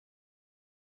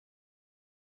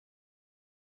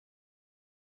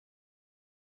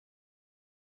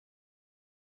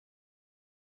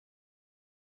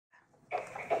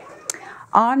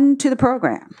On to the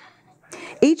program.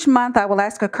 Each month, I will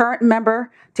ask a current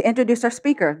member to introduce our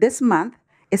speaker. This month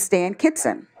is Stan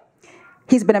Kitson.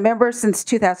 He's been a member since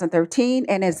 2013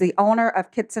 and is the owner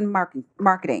of Kitson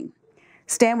Marketing.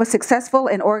 Stan was successful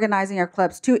in organizing our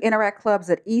club's 2 Interact clubs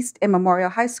at East and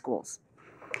Memorial High Schools.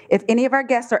 If any of our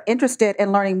guests are interested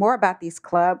in learning more about these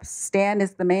clubs, Stan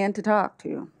is the man to talk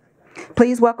to.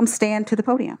 Please welcome Stan to the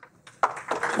podium.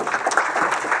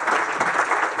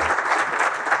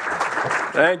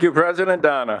 Thank you, President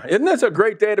Donna. Isn't this a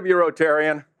great day to be a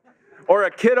Rotarian? Or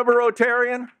a kid of a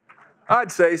Rotarian?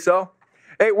 I'd say so.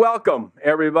 Hey, welcome,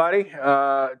 everybody,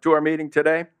 to our meeting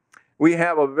today. We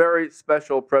have a very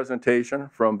special presentation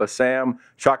from Bassam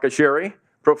Shakhashiri,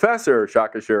 Professor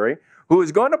Shakhashiri, who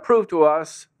is going to prove to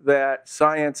us that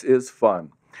science is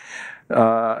fun.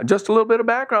 Just a little bit of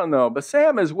background, though.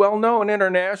 Bassam is well known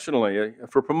internationally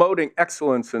for promoting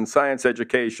excellence in science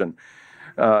education.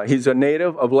 He's a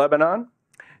native of Lebanon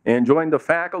and joined the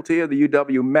faculty of the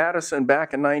UW-Madison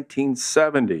back in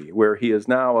 1970, where he is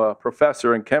now a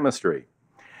professor in chemistry.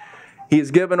 He has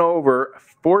given over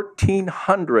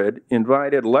 1,400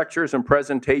 invited lectures and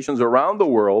presentations around the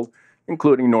world,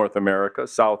 including North America,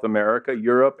 South America,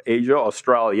 Europe, Asia,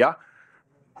 Australia,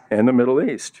 and the Middle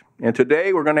East. And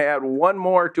today we're going to add one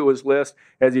more to his list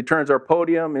as he turns our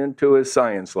podium into his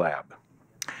science lab.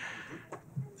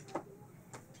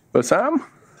 Bassam,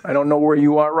 I don't know where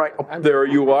you are right. Oh, there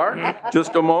you are.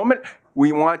 Just a moment.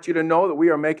 We want you to know that we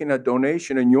are making a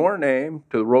donation in your name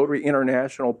to the Rotary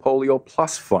International Polio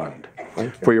Plus Fund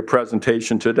for your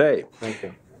presentation today. Thank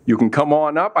you. You can come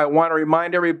on up. I want to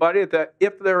remind everybody that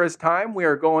if there is time, we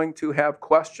are going to have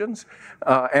questions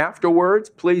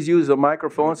afterwards. Please use the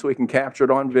microphone so we can capture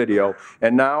it on video.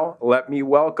 And now, let me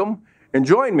welcome and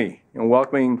join me in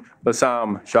welcoming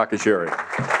Bassam Shakhashiri.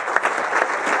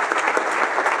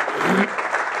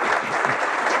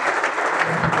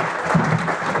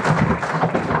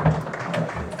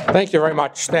 Thank you very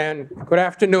much, Stan. Good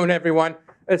afternoon, everyone.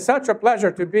 It's such a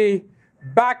pleasure to be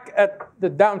back at the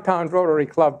Downtown Rotary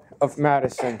Club of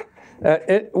Madison.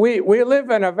 We live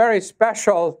in a very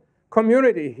special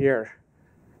community here.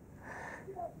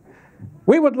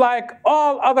 We would like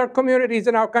all other communities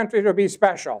in our country to be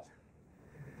special.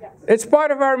 Yes. It's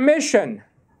part of our mission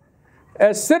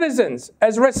as citizens,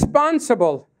 as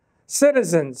responsible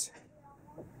citizens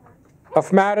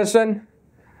of Madison,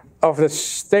 of the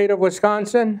state of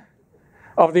Wisconsin,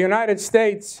 of the United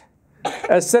States,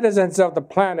 as citizens of the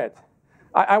planet.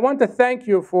 I want to thank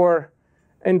you for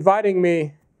inviting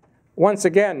me once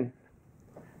again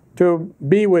to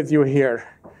be with you here.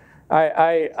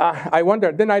 I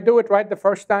wonder, didn't I do it right the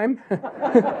first time?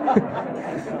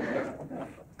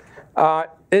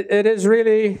 It is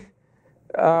really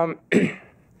a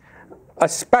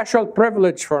special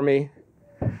privilege for me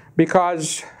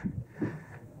because,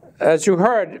 as you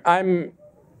heard, I'm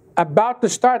about to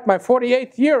start my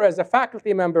 48th year as a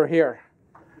faculty member here.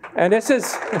 And this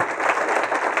is...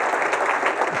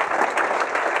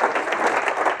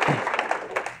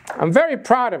 I'm very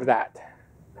proud of that.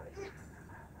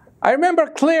 I remember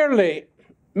clearly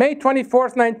May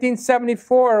 24th,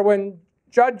 1974, when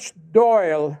Judge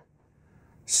Doyle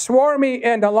swore me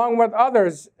in, along with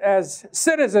others, as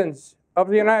citizens of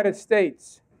the United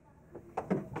States.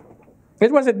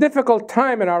 It was a difficult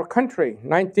time in our country,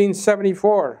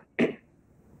 1974.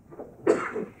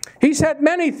 He said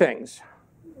many things,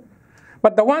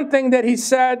 but the one thing that he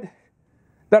said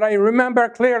that I remember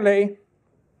clearly,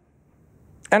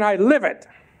 and I live it,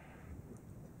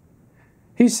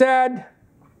 he said,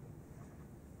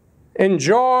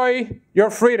 enjoy your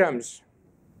freedoms.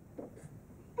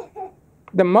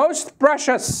 The most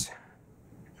precious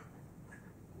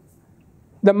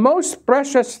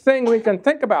thing we can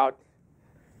think about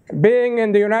being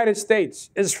in the United States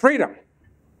is freedom.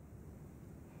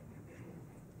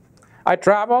 I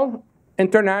travel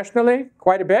internationally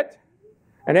quite a bit,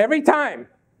 and every time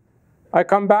I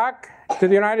come back to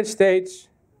the United States,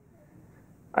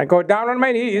 I go down on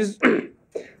my knees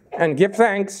and give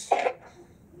thanks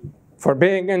for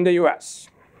being in the US.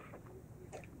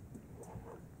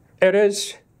 It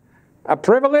is a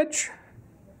privilege,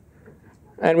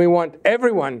 and we want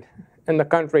everyone in the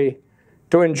country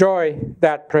to enjoy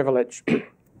that privilege.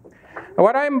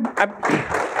 What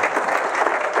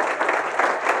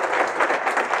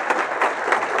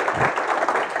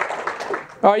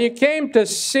you came to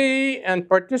see and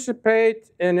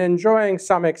participate in enjoying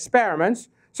some experiments.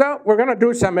 So we're going to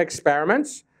do some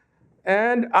experiments.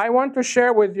 And I want to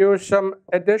share with you some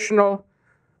additional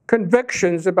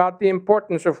convictions about the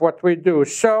importance of what we do.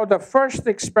 So the first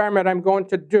experiment I'm going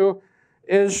to do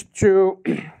is to,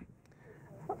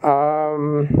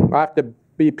 I have to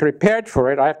be prepared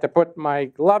for it. I have to put my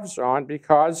gloves on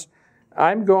because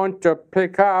I'm going to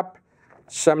pick up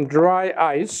some dry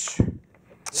ice,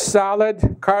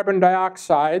 solid carbon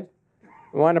dioxide.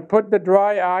 I want to put the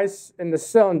dry ice in the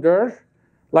cylinder,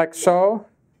 like so,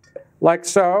 like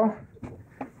so.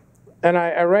 And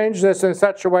I arrange this in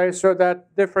such a way so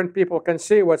that different people can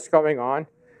see what's going on.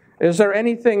 Is there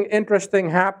anything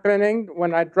interesting happening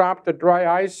when I drop the dry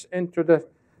ice into the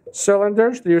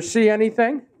cylinders? Do you see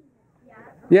anything?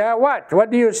 Yeah, what?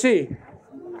 What do you see?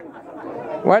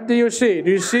 What do you see?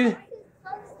 Do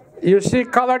you see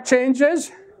color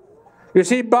changes? You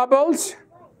see bubbles?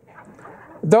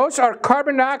 Those are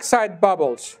carbon dioxide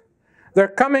bubbles.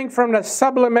 They're coming from the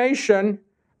sublimation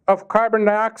of carbon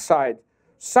dioxide.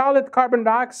 Solid carbon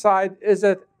dioxide is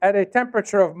at a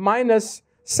temperature of minus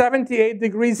 78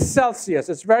 degrees Celsius.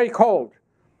 It's very cold.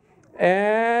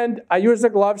 And I use the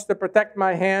gloves to protect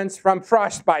my hands from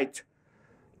frostbite.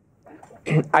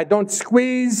 I don't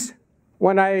squeeze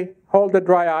when I hold the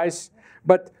dry ice,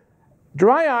 but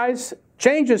dry ice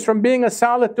changes from being a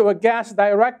solid to a gas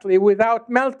directly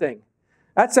without melting.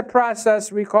 That's a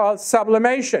process we call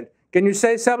sublimation. Can you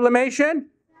say sublimation?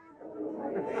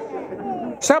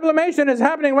 Sublimation is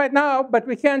happening right now, but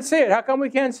we can't see it. How come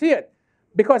we can't see it?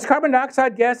 Because carbon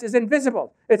dioxide gas is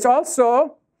invisible. It's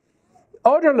also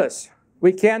odorless.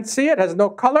 We can't see it. It has no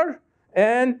color,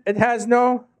 and it has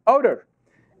no odor.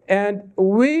 And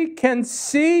we can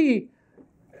see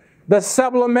the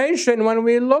sublimation when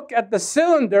we look at the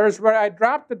cylinders where I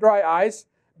drop the dry ice,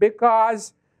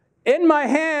 because in my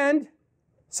hand,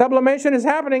 sublimation is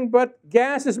happening, but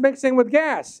gas is mixing with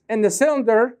gas. In the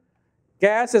cylinder,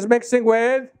 gas is mixing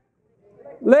with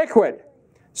liquid.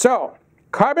 So,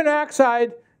 carbon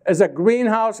dioxide is a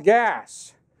greenhouse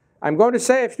gas. I'm going to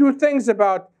say a few things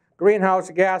about greenhouse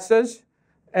gases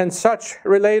and such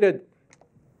related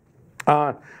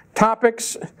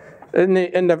topics in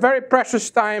the very precious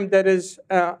time that is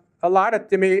allotted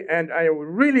to me. And I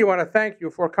really want to thank you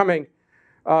for coming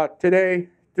today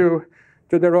to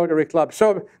the Rotary Club.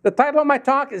 So the title of my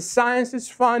talk is Science is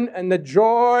Fun and the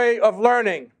Joy of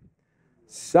Learning.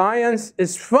 Science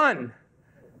is fun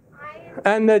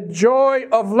and the joy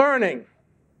of learning.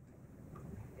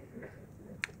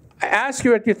 I ask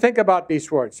you that you think about these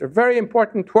words. They're very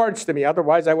important words to me.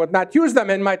 Otherwise, I would not use them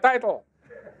in my title.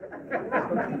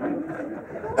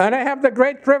 And I have the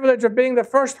great privilege of being the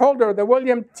first holder of the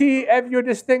William T. Evu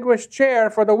Distinguished Chair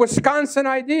for the Wisconsin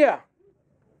Idea.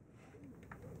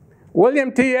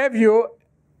 William T. Evu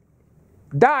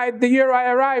died the year I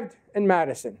arrived in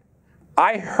Madison.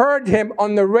 I heard him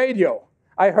on the radio.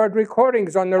 I heard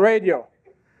recordings on the radio.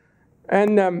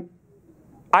 And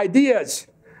ideas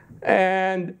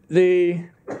and the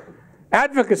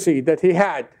advocacy that he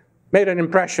had made an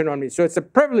impression on me. So it's a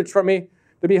privilege for me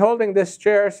to be holding this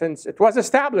chair since it was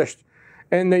established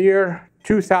in the year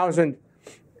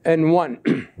 2001.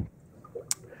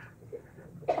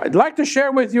 I'd like to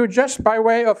share with you, just by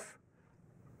way of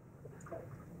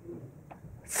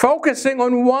focusing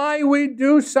on why we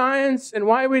do science and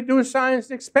why we do science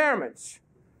experiments.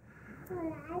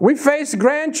 We face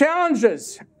grand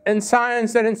challenges in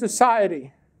science and in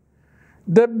society.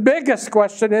 The biggest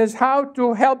question is how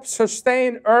to help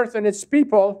sustain Earth and its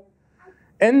people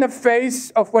in the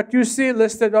face of what you see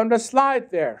listed on the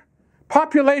slide there.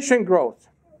 Population growth.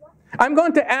 I'm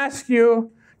going to ask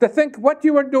you to think what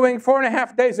you were doing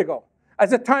 4.5 days ago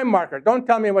as a time marker. Don't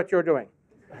tell me what you're doing.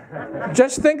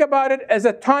 Just think about it as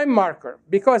a time marker,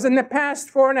 because in the past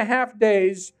 4.5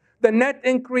 days, the net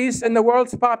increase in the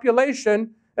world's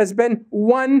population has been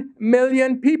 1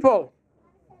 million people.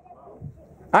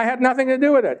 I had nothing to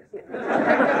do with it.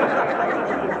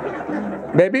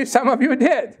 Maybe some of you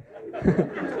did.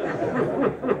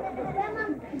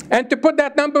 And to put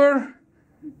that number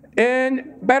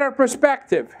in better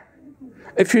perspective,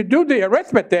 if you do the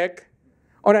arithmetic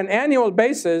on an annual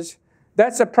basis,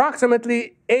 that's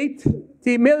approximately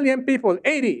 80 million people.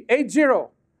 80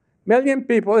 million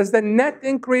people is the net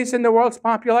increase in the world's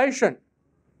population.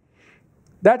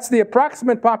 That's the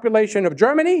approximate population of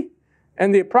Germany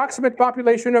and the approximate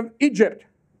population of Egypt,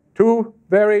 two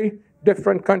very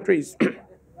different countries.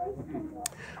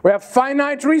 We have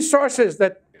finite resources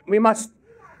that we must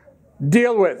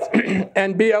deal with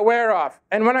and be aware of.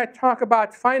 And when I talk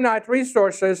about finite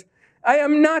resources, I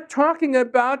am not talking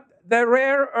about the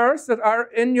rare earths that are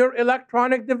in your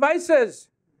electronic devices.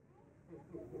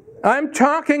 I'm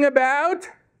talking about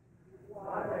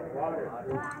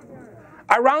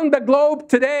around the globe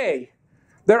today,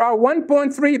 there are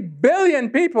 1.3 billion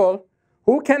people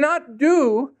who cannot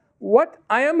do what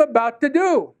I am about to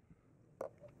do.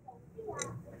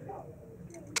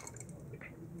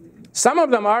 Some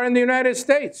of them are in the United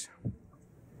States.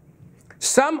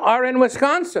 Some are in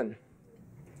Wisconsin.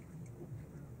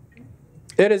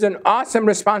 It is an awesome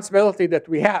responsibility that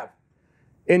we have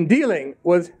in dealing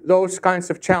with those kinds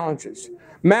of challenges.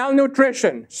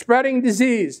 Malnutrition, spreading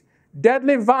disease,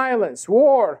 deadly violence,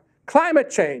 war, climate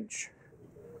change.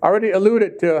 I already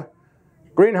alluded to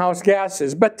greenhouse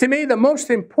gases. But to me, the most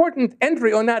important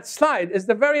entry on that slide is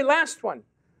the very last one,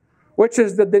 which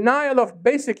is the denial of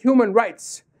basic human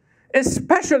rights,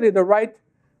 especially the right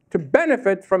to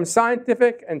benefit from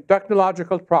scientific and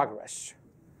technological progress.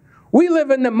 We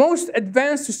live in the most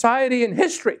advanced society in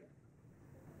history.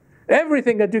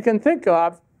 Everything that you can think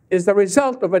of is the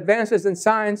result of advances in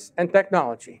science and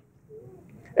technology.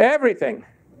 Everything,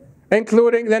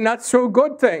 including the not so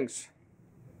good things.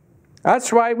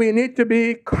 That's why we need to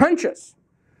be conscious,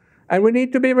 and we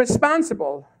need to be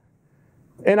responsible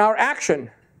in our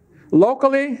action,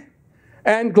 locally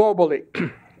and globally.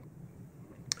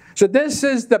 So this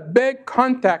is the big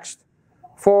context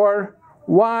for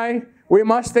why we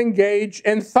must engage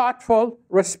in thoughtful,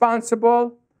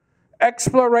 responsible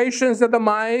explorations of the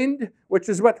mind, which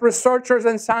is what researchers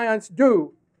in science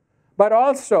do, but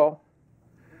also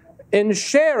in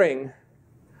sharing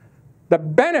the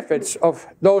benefits of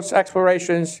those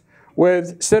explorations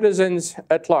with citizens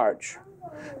at large.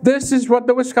 This is what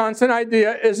the Wisconsin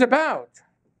idea is about.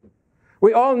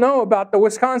 We all know about the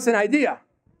Wisconsin idea.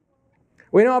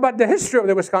 We know about the history of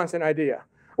the Wisconsin idea.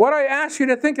 What I ask you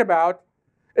to think about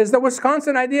is the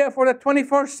Wisconsin idea for the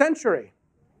 21st century.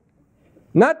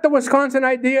 Not the Wisconsin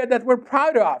idea that we're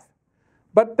proud of,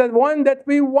 but the one that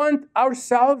we want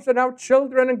ourselves and our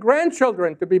children and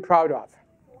grandchildren to be proud of.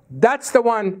 That's the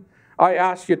one I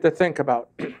ask you to think about.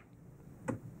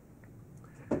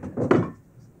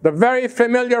 The very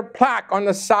familiar plaque on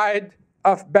the side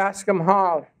of Bascom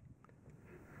Hall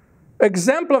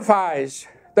exemplifies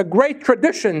the great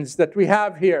traditions that we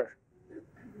have here.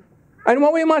 And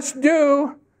what we must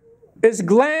do is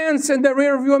glance in the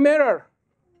rearview mirror,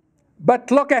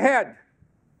 but look ahead.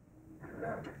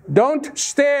 Don't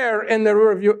stare in the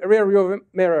rearview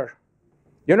mirror.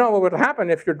 You know what would happen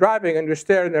if you're driving and you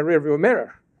stare in the rearview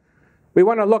mirror. We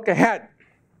want to look ahead.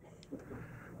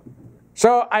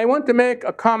 So I want to make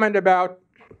a comment about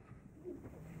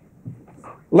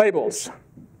labels.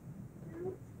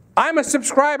 I'm a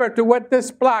subscriber to what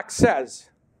this plaque says.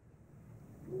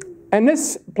 And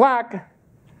this plaque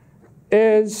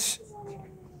is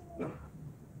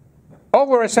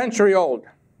over a century old.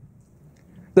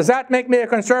 Does that make me a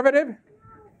conservative?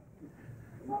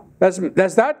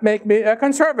 Does that make me a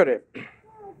conservative?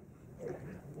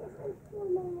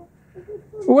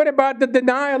 What about the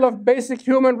denial of basic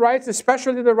human rights,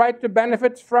 especially the right to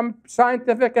benefit from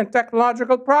scientific and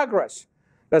technological progress?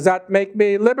 Does that make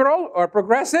me liberal or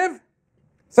progressive?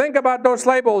 Think about those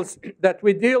labels that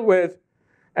we deal with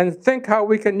and think how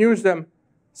we can use them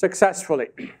successfully.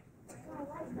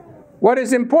 What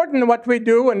is important in what we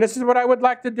do, and this is what I would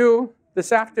like to do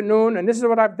this afternoon, and this is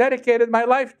what I've dedicated my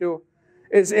life to,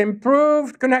 is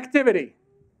improved connectivity.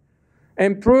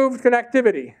 Improved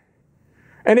connectivity.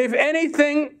 And if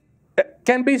anything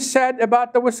can be said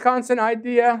about the Wisconsin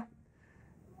idea,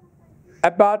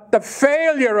 about the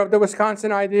failure of the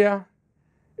Wisconsin idea,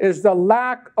 is the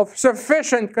lack of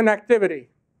sufficient connectivity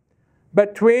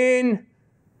between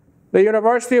the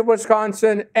University of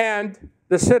Wisconsin and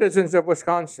the citizens of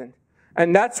Wisconsin.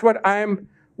 And that's what I'm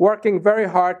working very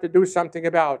hard to do something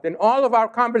about. In all of our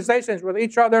conversations with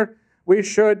each other, we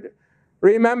should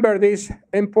remember these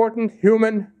important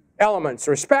human elements: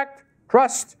 respect,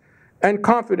 trust, and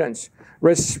confidence.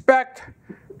 Respect,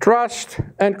 trust,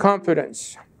 and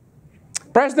confidence.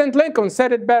 President Lincoln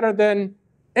said it better than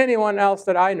anyone else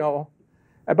that I know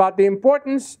about the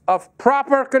importance of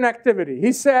proper connectivity.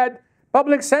 He said,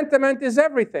 public sentiment is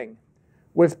everything.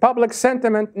 With public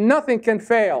sentiment, nothing can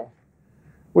fail.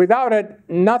 Without it,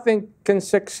 nothing can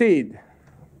succeed.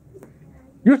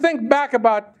 You think back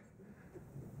about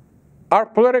our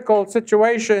political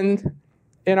situation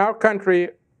in our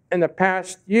country in the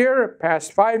past year,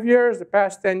 past 5 years, the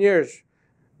past 10 years,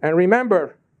 and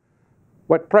remember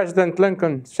what President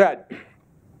Lincoln said.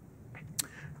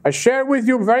 I share with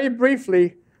you very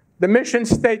briefly the mission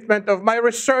statement of my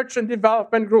research and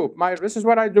development group. This is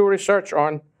what I do research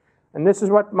on, and this is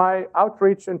what my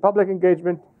outreach and public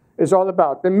engagement is all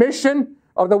about. The mission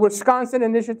of the Wisconsin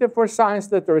Initiative for Science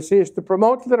Literacy is to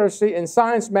promote literacy in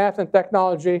science, math, and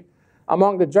technology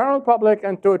among the general public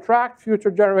and to attract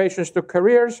future generations to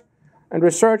careers and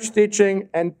research, teaching,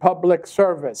 and public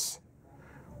service.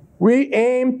 We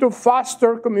aim to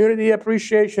foster community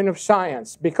appreciation of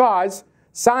science because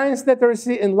science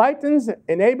literacy enlightens,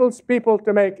 enables people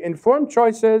to make informed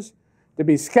choices, to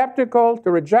be skeptical,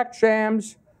 to reject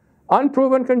shams,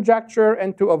 unproven conjecture,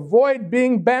 and to avoid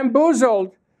being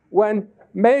bamboozled when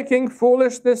making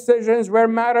foolish decisions where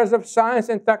matters of science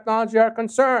and technology are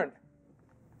concerned.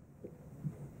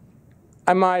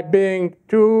 Am I being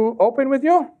too open with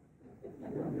you?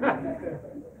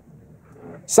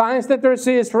 Science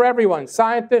literacy is for everyone.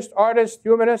 Scientists, artists,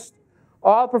 humanists,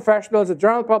 all professionals, the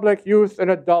general public, youth,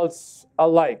 and adults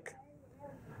alike.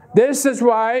 This is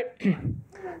why,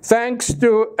 thanks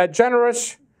to a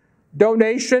generous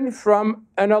donation from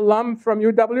an alum from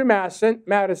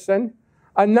UW-Madison,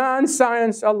 a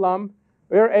non-science alum,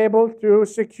 we were able to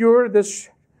secure this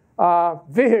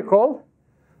vehicle,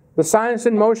 the Science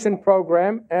in Motion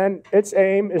program, and its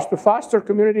aim is to foster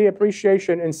community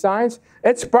appreciation in science.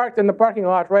 It's parked in the parking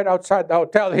lot right outside the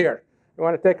hotel here. You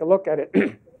want to take a look at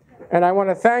it. And I want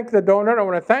to thank the donor. I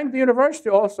want to thank the university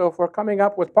also for coming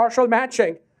up with partial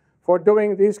matching for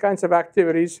doing these kinds of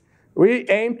activities. We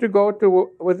aim to go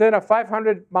to within a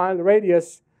 500-mile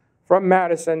radius from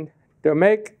Madison to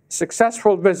make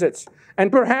successful visits.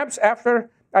 And perhaps after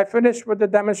I finish with the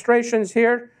demonstrations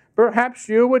here, perhaps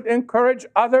you would encourage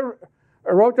other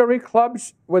Rotary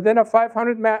clubs within a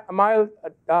 500-mile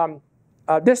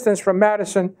distance from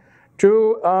Madison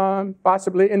to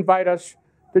possibly invite us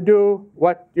to do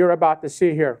what you're about to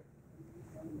see here.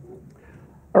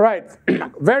 All right,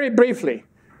 very briefly,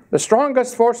 the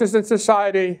strongest forces in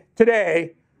society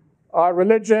today are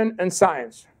religion and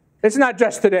science. It's not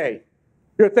just today.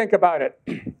 You think about it.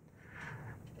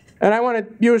 And I want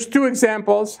to use two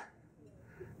examples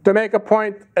to make a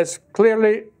point as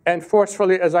clearly and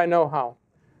forcefully as I know how.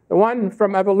 The one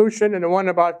from evolution and the one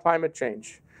about climate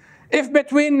change. If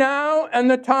between now and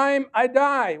the time I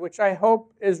die, which I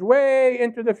hope is way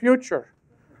into the future,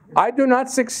 I do not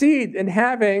succeed in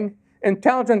having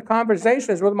intelligent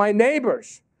conversations with my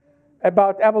neighbors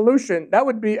about evolution, that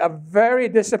would be a very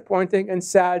disappointing and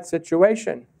sad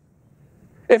situation.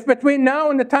 If between now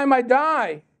and the time I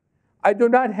die, I do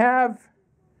not have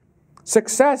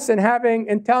success in having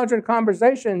intelligent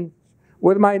conversations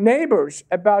with my neighbors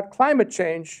about climate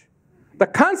change, the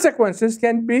consequences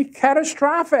can be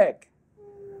catastrophic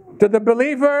to the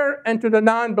believer and to the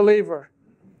non-believer.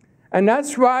 And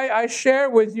that's why I share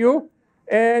with you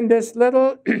in this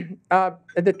little,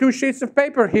 the two sheets of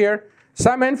paper here,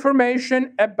 some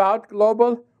information about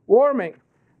global warming.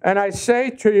 And I say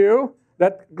to you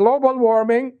that global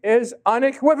warming is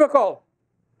unequivocal.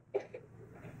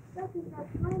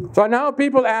 So now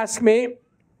people ask me,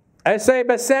 I say,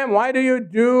 Bassam, why do you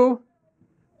do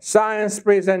science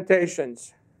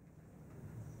presentations?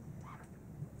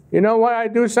 You know why I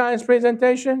do science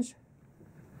presentations?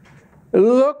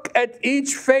 Look at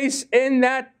each face in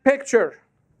that picture.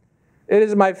 It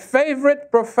is my favorite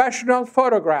professional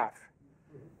photograph.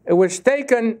 It was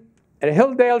taken at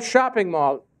Hilldale Shopping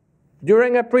Mall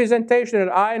during a presentation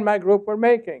that I and my group were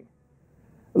making.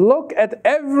 Look at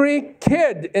every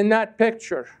kid in that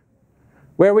picture,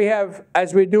 where we have,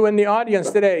 as we do in the audience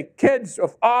today, kids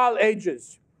of all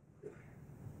ages.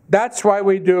 That's why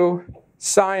we do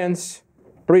science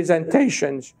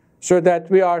presentations, so that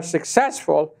we are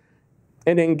successful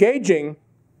in engaging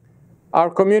our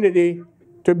community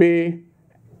to be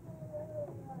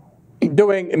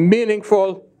doing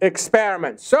meaningful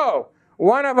experiments. So,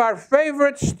 one of our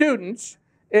favorite students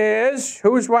is,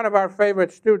 who's one of our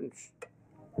favorite students?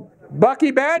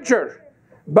 Bucky Badger.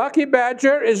 Bucky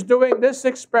Badger is doing this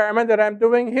experiment that I'm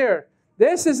doing here.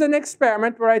 This is an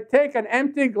experiment where I take an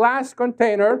empty glass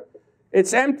container.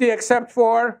 It's empty except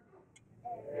for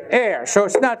air, so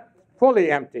it's not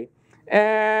fully empty.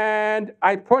 And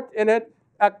I put in it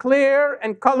a clear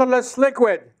and colorless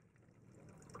liquid.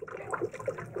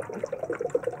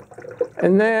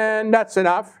 And then that's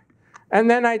enough. And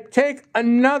then I take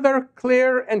another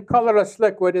clear and colorless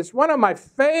liquid. It's one of my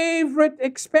favorite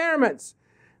experiments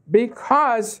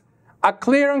because a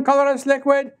clear and colorless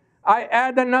liquid, I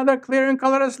add another clear and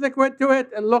colorless liquid to it,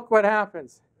 and look what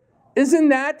happens. Isn't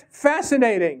that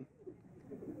fascinating?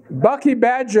 Bucky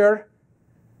Badger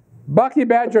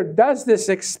does this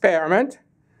experiment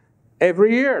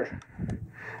every year.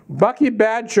 Bucky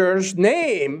Badger's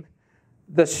name,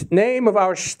 the name of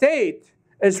our state,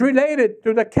 is related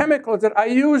to the chemicals that I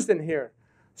used in here.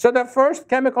 So the first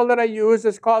chemical that I use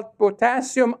is called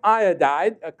potassium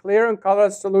iodide, a clear and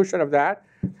colorless solution of that.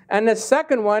 And the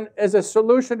second one is a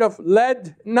solution of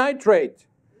lead nitrate.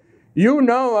 You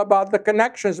know about the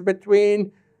connections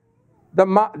between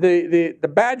the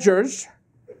badgers,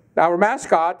 our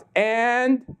mascot,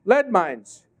 and lead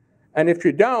mines. And if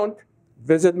you don't,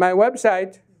 visit my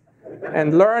website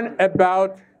and learn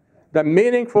about the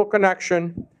meaningful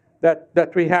connection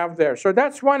that we have there. So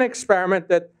that's one experiment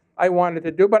that I wanted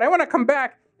to do. But I want to come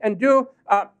back and do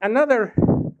I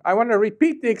want to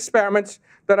repeat the experiments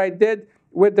that I did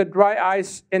with the dry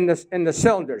ice in the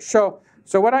cylinders. So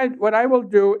what I will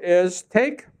do is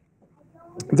take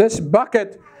this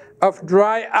bucket of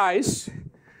dry ice,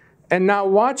 and now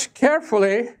watch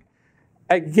carefully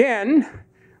again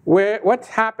what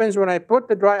happens when I put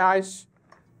the dry ice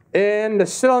in the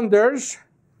cylinders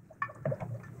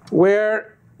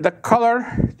where the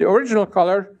original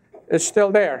color, is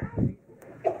still there.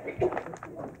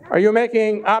 Are you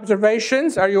making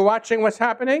observations? Are you watching what's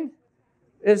happening?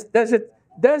 Does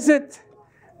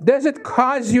it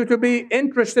cause you to be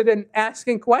interested in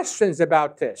asking questions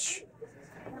about this?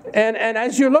 And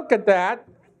as you look at that,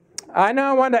 I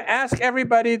now want to ask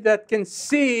everybody that can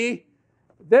see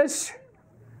this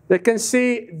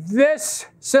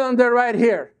cylinder right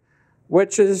here,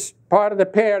 which is part of the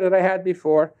pair that I had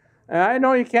before. And I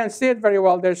know you can't see it very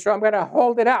well there, so I'm going to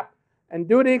hold it up and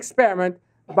do the experiment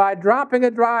by dropping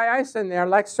a dry ice in there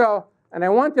like so. And I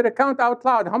want you to count out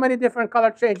loud how many different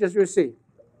color changes you see.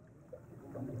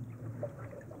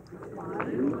 1,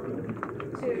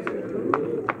 2,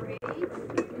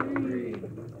 3.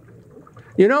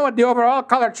 You know what the overall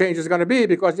color change is going to be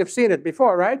because you've seen it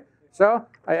before, right? So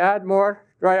I add more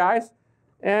dry ice.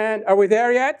 And are we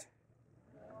there yet?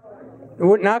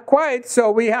 Not quite.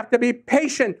 So we have to be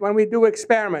patient when we do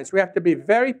experiments. We have to be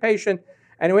very patient,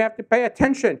 and we have to pay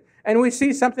attention. And we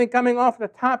see something coming off the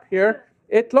top here.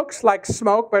 It looks like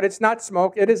smoke, but it's not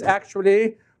smoke. It is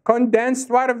actually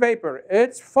condensed water vapor.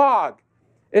 It's fog.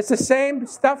 It's the same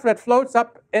stuff that floats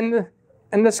up in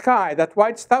the sky. That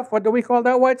white stuff, what do we call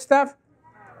that white stuff?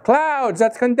 Clouds.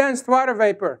 That's condensed water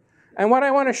vapor. And what I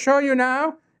want to show you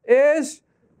now is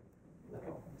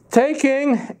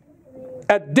taking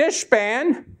a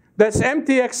dishpan that's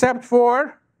empty except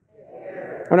for,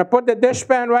 I'm going to put the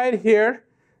dishpan right here.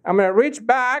 I'm going to reach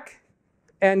back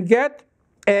and get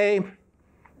a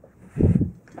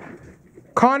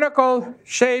conical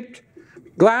shaped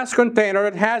glass container.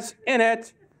 It has in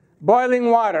it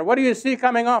boiling water. What do you see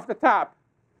coming off the top?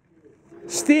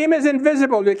 Steam is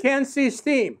invisible. You can't see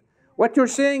steam. What you're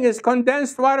seeing is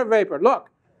condensed water vapor. Look,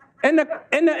 in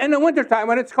the wintertime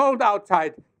when it's cold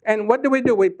outside, and what do?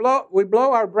 We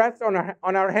blow our breath on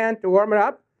our hand to warm it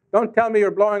up. Don't tell me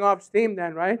you're blowing off steam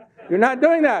then, right? You're not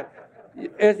doing that.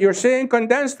 You're seeing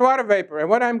condensed water vapor. And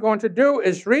what I'm going to do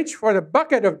is reach for the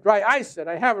bucket of dry ice that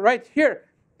I have right here,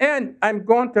 and I'm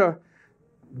going to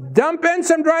dump in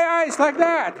some dry ice like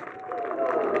that.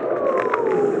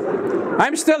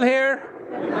 I'm still here.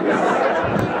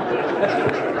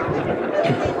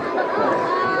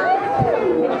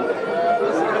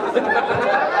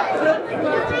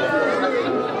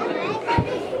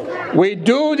 We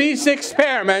do these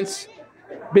experiments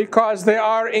because they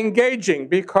are engaging,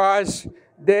 because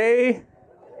they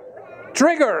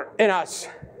trigger in us.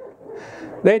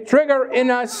 They trigger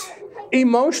in us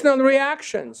emotional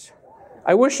reactions.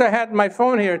 I wish I had my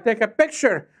phone here. Take a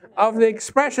picture of the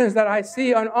expressions that I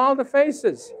see on all the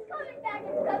faces.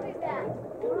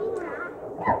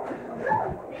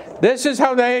 This is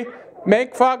how they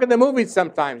make fog in the movies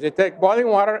sometimes. They take boiling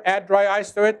water, add dry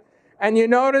ice to it, and you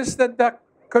notice that the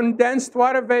condensed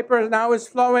water vapor now is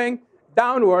flowing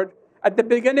downward. At the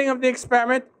beginning of the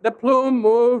experiment, the plume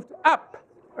moved up,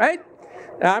 right?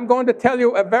 Now I'm going to tell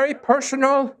you a very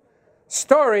personal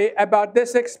story about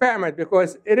this experiment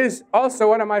because it is also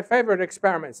one of my favorite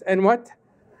experiments. And what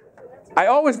I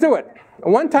always do it.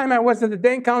 One time I was at the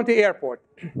Dane County Airport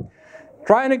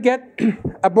trying to get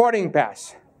a boarding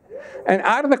pass. And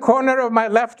out of the corner of my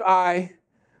left eye,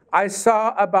 I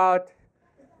saw about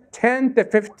 10 to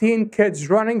 15 kids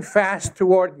running fast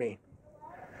toward me.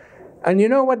 And you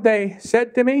know what they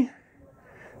said to me?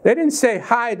 They didn't say,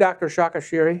 "Hi, Dr.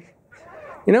 Shakhashiri."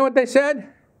 You know what they said?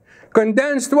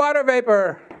 "Condensed water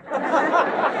vapor."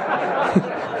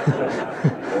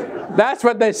 That's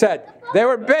what they said. They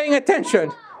were paying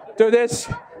attention to this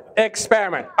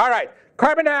experiment. All right,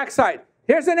 carbon dioxide.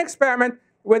 Here's an experiment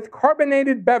with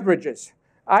carbonated beverages.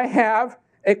 I have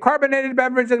a carbonated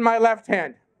beverage in my left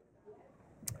hand,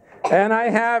 and I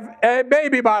have a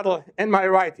baby bottle in my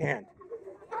right hand.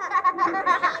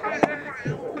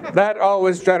 That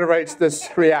always generates this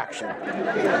reaction.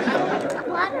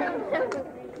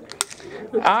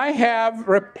 I have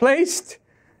replaced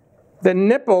the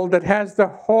nipple that has the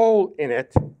hole in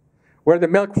it where the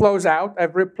milk flows out.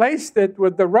 I've replaced it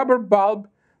with the rubber bulb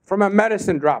from a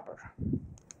medicine dropper.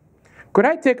 Could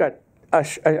I take a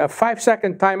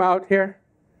 5-second time out here?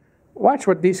 Watch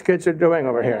what these kids are doing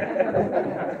over here.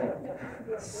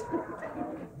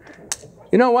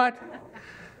 You know what?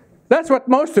 That's what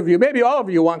most of you, maybe all of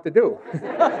you, want to do.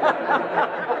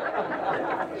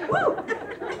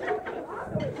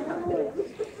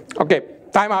 Okay,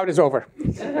 timeout is over.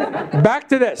 Back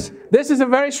to this. This is a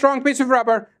very strong piece of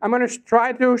rubber. I'm going to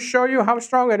try to show you how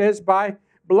strong it is by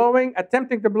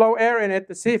attempting to blow air in it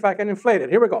to see if I can inflate it.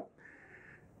 Here we go.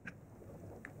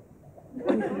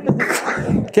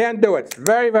 Can't do it.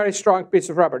 Very, very strong piece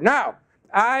of rubber. Now,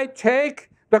 I take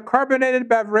the carbonated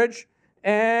beverage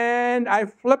and I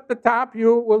flip the top.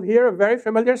 You will hear a very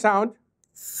familiar sound.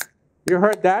 You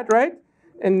heard that, right?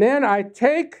 And then I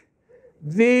take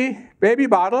the baby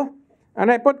bottle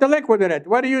and I put the liquid in it.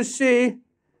 What do you see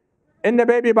in the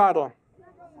baby bottle?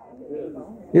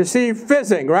 You see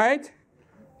fizzing, right?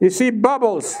 You see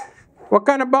bubbles. What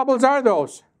kind of bubbles are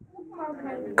those?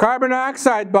 Carbon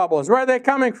dioxide bubbles. Where are they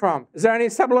coming from? Is there any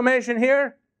sublimation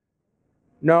here?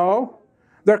 No.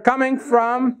 They're coming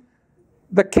from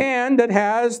the can that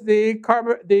has the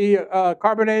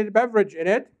carbonated beverage in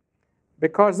it,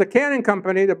 because the canning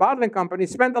company, the bottling company,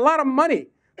 spent a lot of money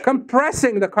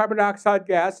compressing the carbon dioxide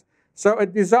gas so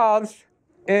it dissolves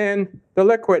in the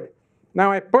liquid.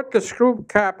 Now I put the screw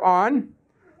cap on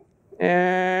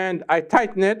and I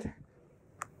tighten it.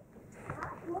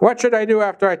 What should I do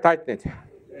after I tighten it?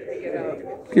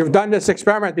 You've done this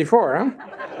experiment before, huh?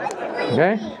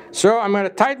 Okay. So I'm going to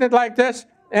tighten it like this.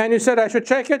 And you said I should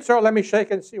shake it, so let me shake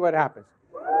it and see what happens.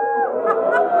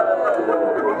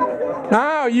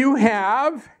 Now you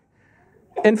have,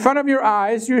 in front of your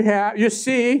eyes, you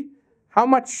see how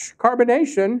much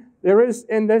carbonation there is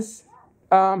in this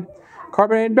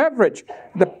carbonated beverage.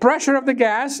 The pressure of the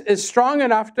gas is strong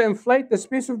enough to inflate this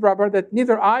piece of rubber that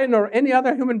neither I nor any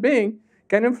other human being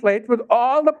can inflate with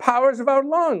all the powers of our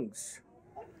lungs.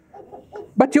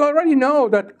 But you already know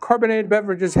that carbonated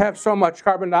beverages have so much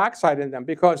carbon dioxide in them,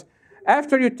 because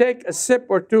after you take a sip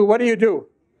or two, what do?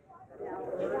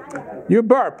 You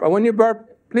burp. And when you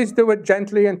burp, please do it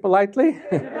gently and politely.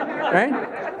 Right?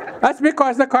 That's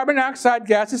because the carbon dioxide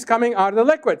gas is coming out of the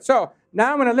liquid. So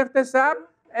now I'm going to lift this up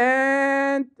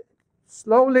and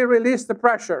slowly release the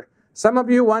pressure. Some of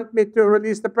you want me to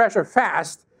release the pressure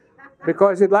fast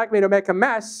because you'd like me to make a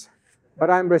mess,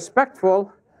 but I'm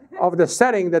respectful of the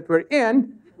setting that we're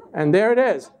in, and there it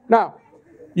is. Now,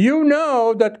 you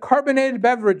know that carbonated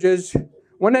beverages,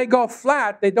 when they go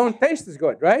flat, they don't taste as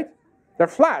good, right? They're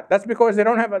flat. That's because they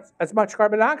don't have as much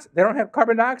carbon dioxide. They don't have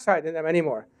carbon dioxide in them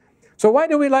anymore. So why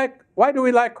do we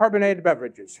like carbonated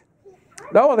beverages?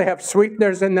 No, they have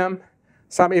sweeteners in them.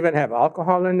 Some even have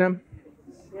alcohol in them.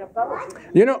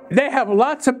 You know, they have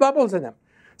lots of bubbles in them.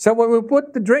 So when we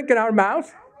put the drink in our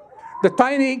mouth, the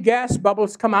tiny gas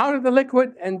bubbles come out of the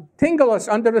liquid and tingle us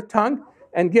under the tongue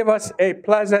and give us a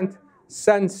pleasant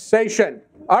sensation.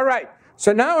 All right,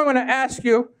 so now I'm going to ask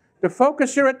you to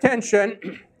focus your attention,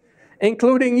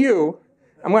 including you.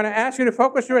 I'm going to ask you to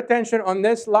focus your attention on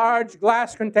this large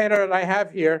glass container that I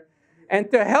have here.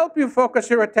 And to help you focus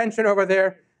your attention over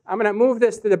there, I'm going to move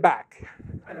this to the back.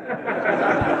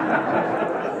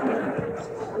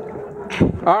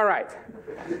 All right.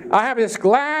 I have this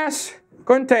glass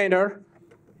container,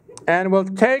 and we'll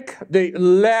take the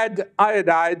lead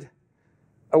iodide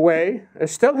away.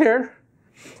 It's still here.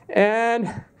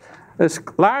 And this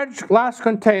large glass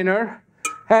container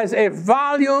has a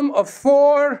volume of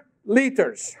 4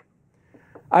 liters.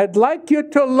 I'd like you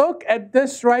to look at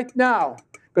this right now,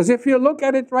 because if you look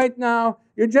at it right now,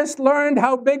 you just learned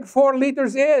how big 4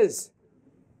 liters is,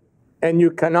 and you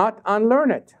cannot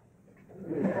unlearn it.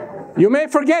 You may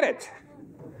forget it.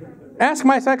 Ask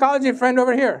my psychology friend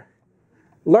over here.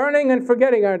 Learning and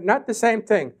forgetting are not the same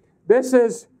thing. This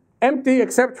is empty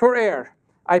except for air.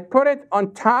 I put it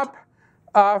on top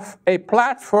of a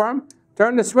platform,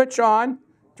 turn the switch on,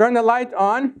 turn the light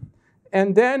on,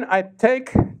 and then I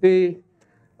take the,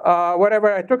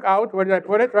 whatever I took out, where did I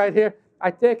put it? Right here. I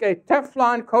take a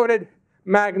Teflon-coated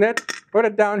magnet, put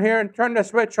it down here, and turn the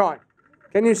switch on.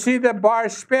 Can you see the bar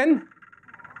spin?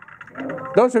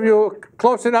 Those of you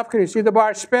close enough, can you see the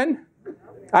bar spin?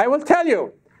 I will tell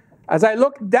you. As I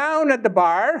look down at the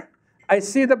bar, I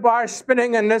see the bar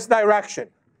spinning in this direction.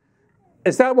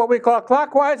 Is that what we call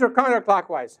clockwise or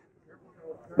counterclockwise?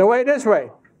 The way this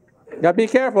way. Now be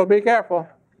careful, be careful.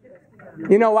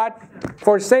 You know what?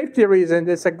 For safety reasons,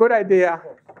 it's a good idea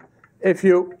if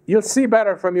you'll see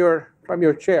better from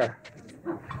your chair.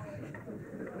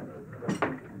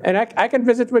 And I can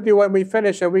visit with you when we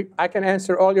finish, and I can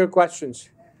answer all your questions.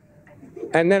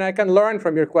 And then I can learn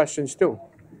from your questions too.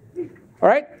 All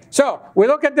right? So we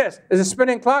look at this. Is it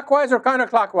spinning clockwise or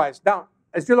counterclockwise? Down.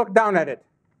 As you look down at it.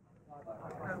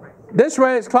 This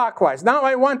way is clockwise. Now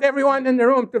I want everyone in the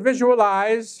room to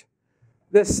visualize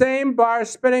the same bar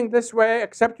spinning this way,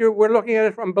 except we're looking at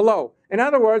it from below. In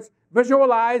other words,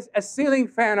 visualize a ceiling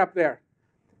fan up there.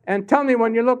 And tell me,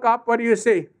 when you look up, what do you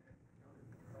see?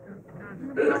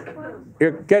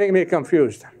 You're getting me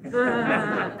confused.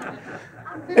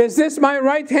 Is this my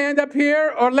right hand up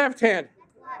here or left hand?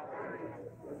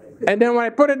 And then when I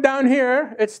put it down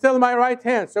here, it's still my right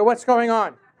hand. So what's going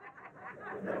on?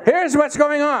 Here's what's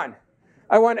going on.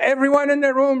 I want everyone in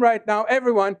the room right now,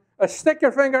 everyone, stick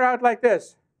your finger out like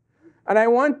this. And I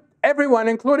want everyone,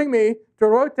 including me, to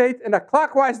rotate in a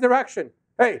clockwise direction.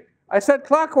 Hey, I said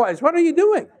clockwise. What are you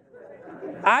doing?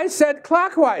 I said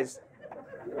clockwise.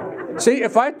 See,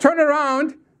 if I turn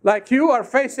around like you are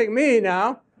facing me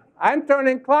now, I'm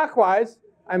turning clockwise.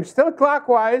 I'm still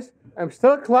clockwise. I'm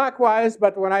still clockwise.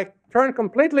 But when I turn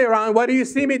completely around, what do you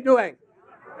see me doing?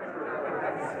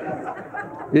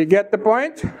 You get the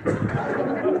point?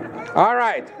 All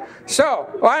right. So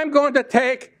I'm going to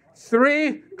take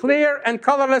 3 clear and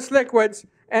colorless liquids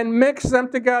and mix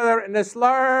them together in this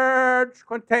large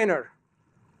container.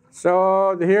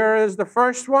 So here is the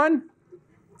first one.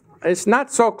 It's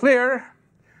not so clear.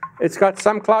 It's got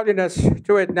some cloudiness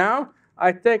to it now.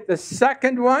 I take the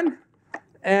second one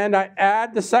and I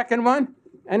add the second one.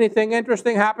 Anything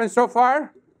interesting happened so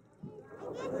far?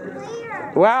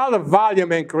 Well, the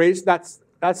volume increased. That's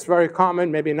very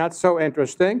common, maybe not so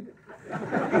interesting.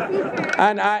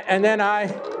 And then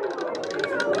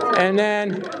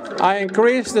I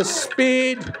increase the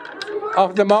speed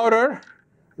of the motor.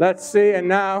 Let's see, and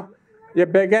now you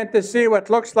begin to see what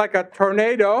looks like a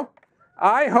tornado.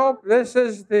 I hope this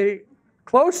is the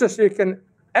closest you can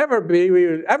ever be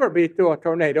to a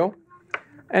tornado.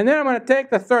 And then I'm going to take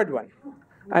the third one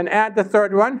and add the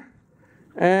third one.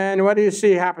 And what do you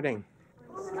see happening?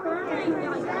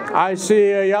 I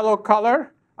see a yellow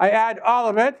color. I add all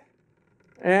of it.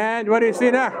 And what do you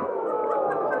see now?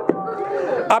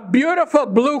 A beautiful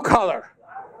blue color.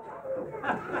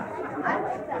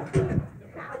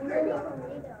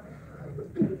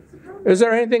 Is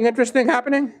there anything interesting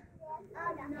happening?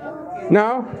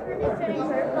 No?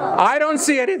 I don't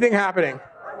see anything happening.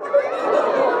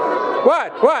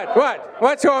 What?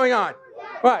 What's going on?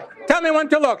 What? Tell me when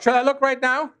to look. Shall I look right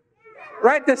now?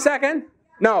 Right this second?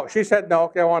 No, she said no.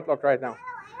 Okay, I won't look right now.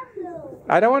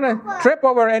 I don't want to trip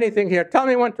over anything here. Tell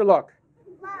me when to look.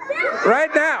 Right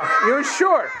now. You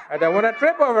sure? I don't want to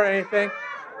trip over anything.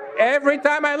 Every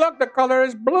time I look, the color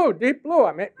is blue, deep blue.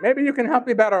 I mean, maybe you can help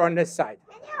me better on this side.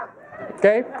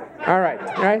 Okay? All right.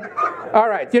 All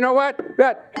right. You know what?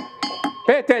 Good.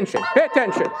 Pay attention. Pay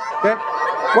attention. Okay?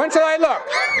 When shall I look?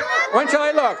 When shall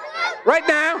I look? Right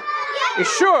now? You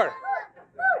sure?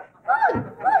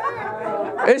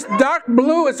 It's dark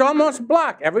blue. It's almost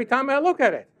black every time I look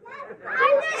at it.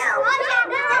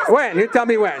 When? You tell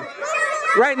me when.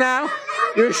 Right now?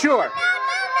 You sure?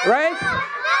 Right?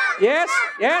 Yes?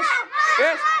 Yes?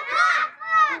 Yes?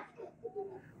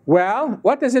 Well,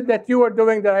 what is it that you were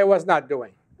doing that I was not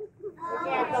doing?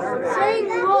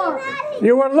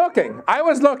 You were looking. I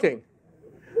was looking.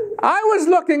 I was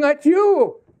looking at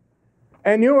you.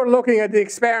 And you were looking at the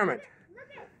experiment.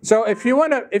 So if you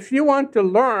want to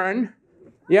learn,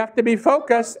 you have to be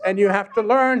focused and you have to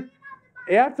learn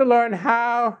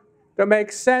how to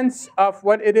make sense of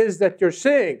what it is that you're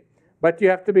seeing. But you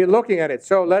have to be looking at it.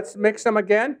 So let's mix them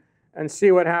again and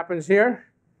see what happens here.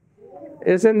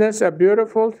 Isn't this a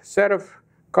beautiful set of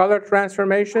color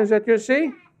transformations that you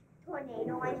see?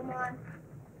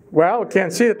 Well,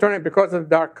 can't see the tornado because of the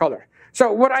dark color.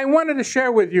 So what I wanted to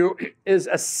share with you is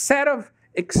a set of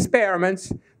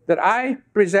experiments that I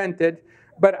presented,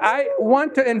 but I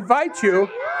want to invite you.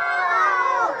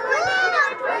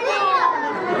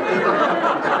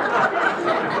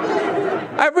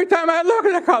 Every time I look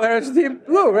at the color, it's deep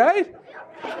blue, right?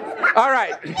 All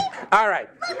right. All right.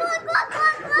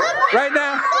 Right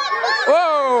now.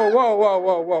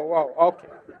 Whoa. Okay.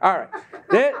 All right.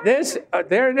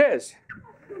 There it is.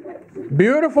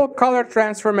 Beautiful color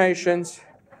transformations.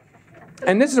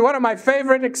 And this is one of my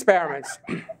favorite experiments.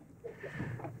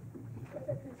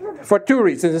 For 2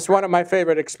 reasons, it's one of my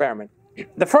favorite experiments.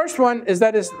 The first one is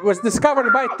that it was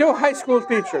discovered by 2 high school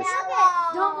teachers.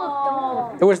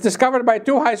 It was discovered by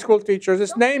 2 high school teachers.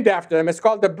 It's named after them. It's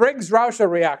called the Briggs-Rauscher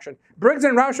reaction. Briggs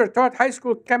and Rauscher taught high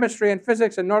school chemistry and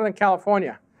physics in Northern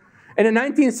California. And in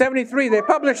 1973, they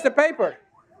published a paper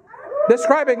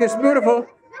describing this beautiful,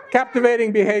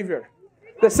 captivating behavior.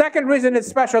 The second reason it's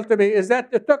special to me is that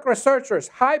it took researchers,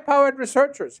 high-powered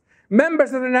researchers,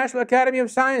 members of the National Academy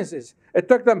of Sciences. It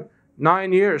took them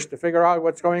 9 years to figure out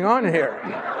what's going on here.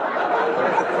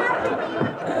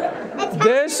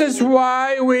 This is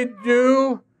why we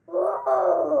do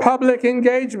public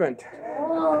engagement,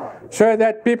 so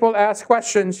that people ask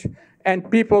questions and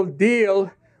people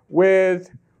deal with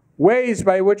ways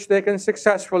by which they can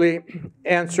successfully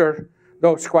answer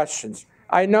those questions.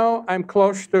 I know I'm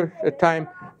close to the time.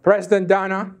 President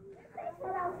Donna,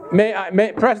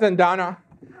 President Donna,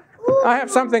 I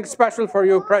have something special for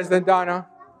you, President Donna.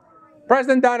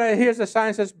 President Donna, here's the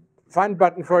Sciences Fun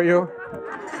button for you.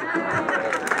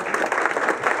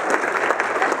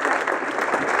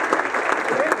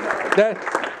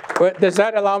 Does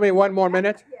that allow me one more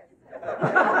minute?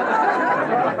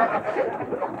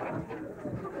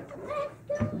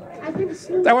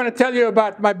 I want to tell you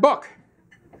about my book.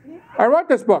 I wrote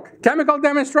this book, Chemical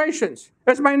Demonstrations.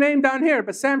 There's my name down here,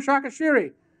 Bassam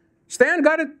Shakhashiri. Stan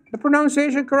got the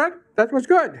pronunciation correct? That was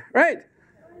good, right?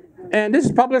 And this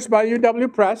is published by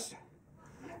UW Press.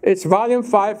 It's volume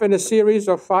 5 in a series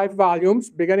of 5 volumes,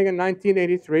 beginning in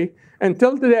 1983.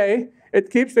 Until today, it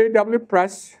keeps the UW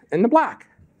Press in the black.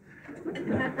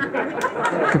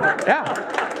 Yeah,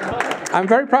 I'm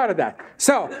very proud of that.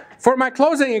 So, for my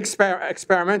closing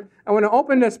experiment, I want to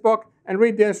open this book and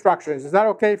read the instructions. Is that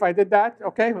okay if I did that?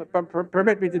 Okay,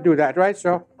 permit me to do that, right?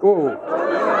 So, ooh.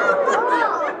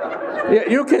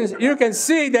 You can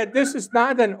see that this is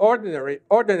not an ordinary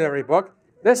book.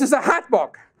 This is a hot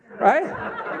book, right?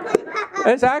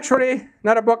 It's actually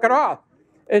not a book at all.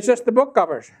 It's just the book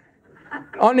covers.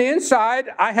 On the inside,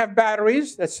 I have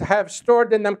batteries that have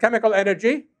stored in them chemical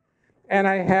energy, and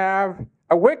I have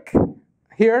a wick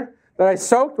here that I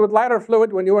soaked with lighter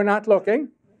fluid when you were not looking,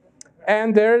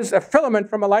 and there's a filament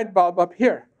from a light bulb up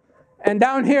here. And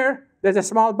down here, there's a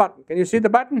small button. Can you see the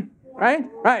button? Right?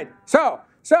 Right. So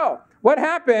what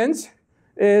happens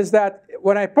is that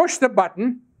when I push the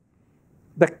button,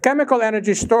 the chemical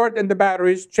energy stored in the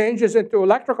batteries changes into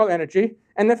electrical energy,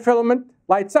 and the filament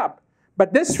lights up.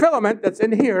 But this filament that's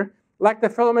in here, like the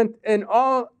filament in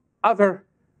all other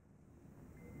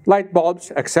light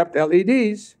bulbs except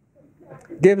LEDs,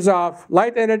 gives off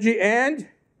light energy and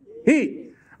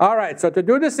heat. All right, so to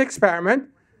do this experiment,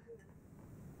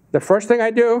 the first thing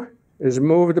I do is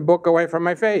move the book away from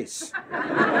my face.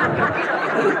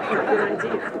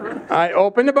 I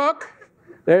open the book.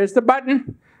 There's the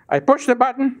button. I push the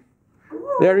button.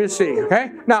 There you see,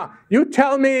 okay? Now, you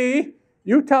tell me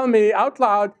out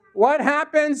loud, what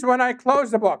happens when I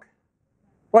close the book?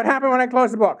 What happened when I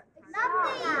close the book?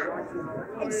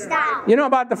 Nothing. It stops. You know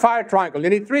about the fire triangle. You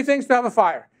need 3 things to have a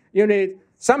fire. You need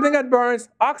something that burns,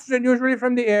 oxygen usually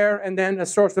from the air, and then a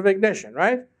source of ignition,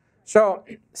 right? So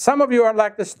some of you are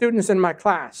like the students in my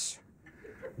class,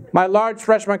 my large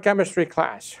freshman chemistry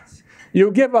class.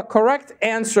 You give a correct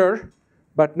answer,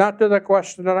 but not to the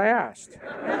question that I asked.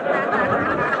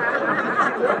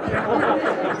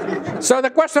 So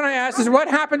the question I asked is, what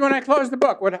happened when I closed the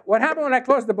book? What happened when I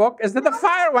closed the book is that the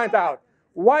fire went out.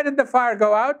 Why did the fire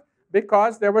go out?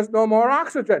 Because there was no more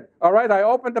oxygen. All right, I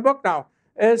opened the book now.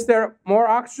 Is there more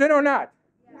oxygen or not?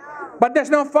 No. But there's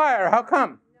no fire. How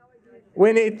come?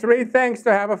 We need 3 things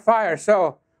to have a fire.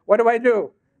 So what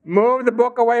do? Move the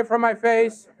book away from my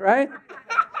face, right?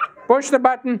 Push the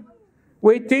button.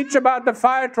 We teach about the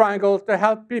fire triangle to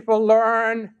help people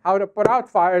learn how to put out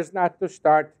fires, not to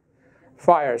start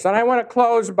fires. And I want to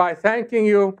close by thanking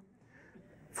you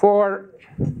for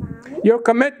your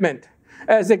commitment,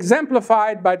 as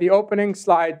exemplified by the opening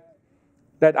slide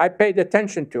that I paid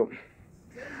attention to.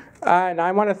 And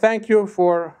I want to thank you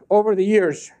for, over the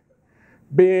years,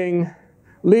 being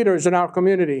leaders in our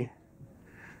community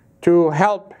to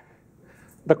help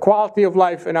the quality of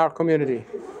life in our community.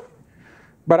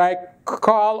 But I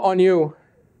call on you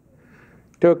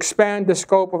to expand the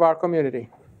scope of our community.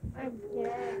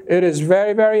 It is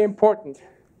very, very important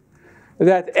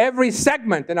that every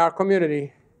segment in our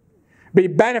community be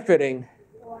benefiting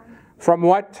from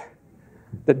what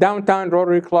the Downtown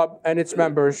Rotary Club and its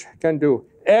members can do.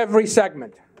 Every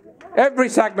segment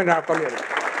in our community.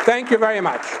 Thank you very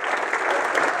much.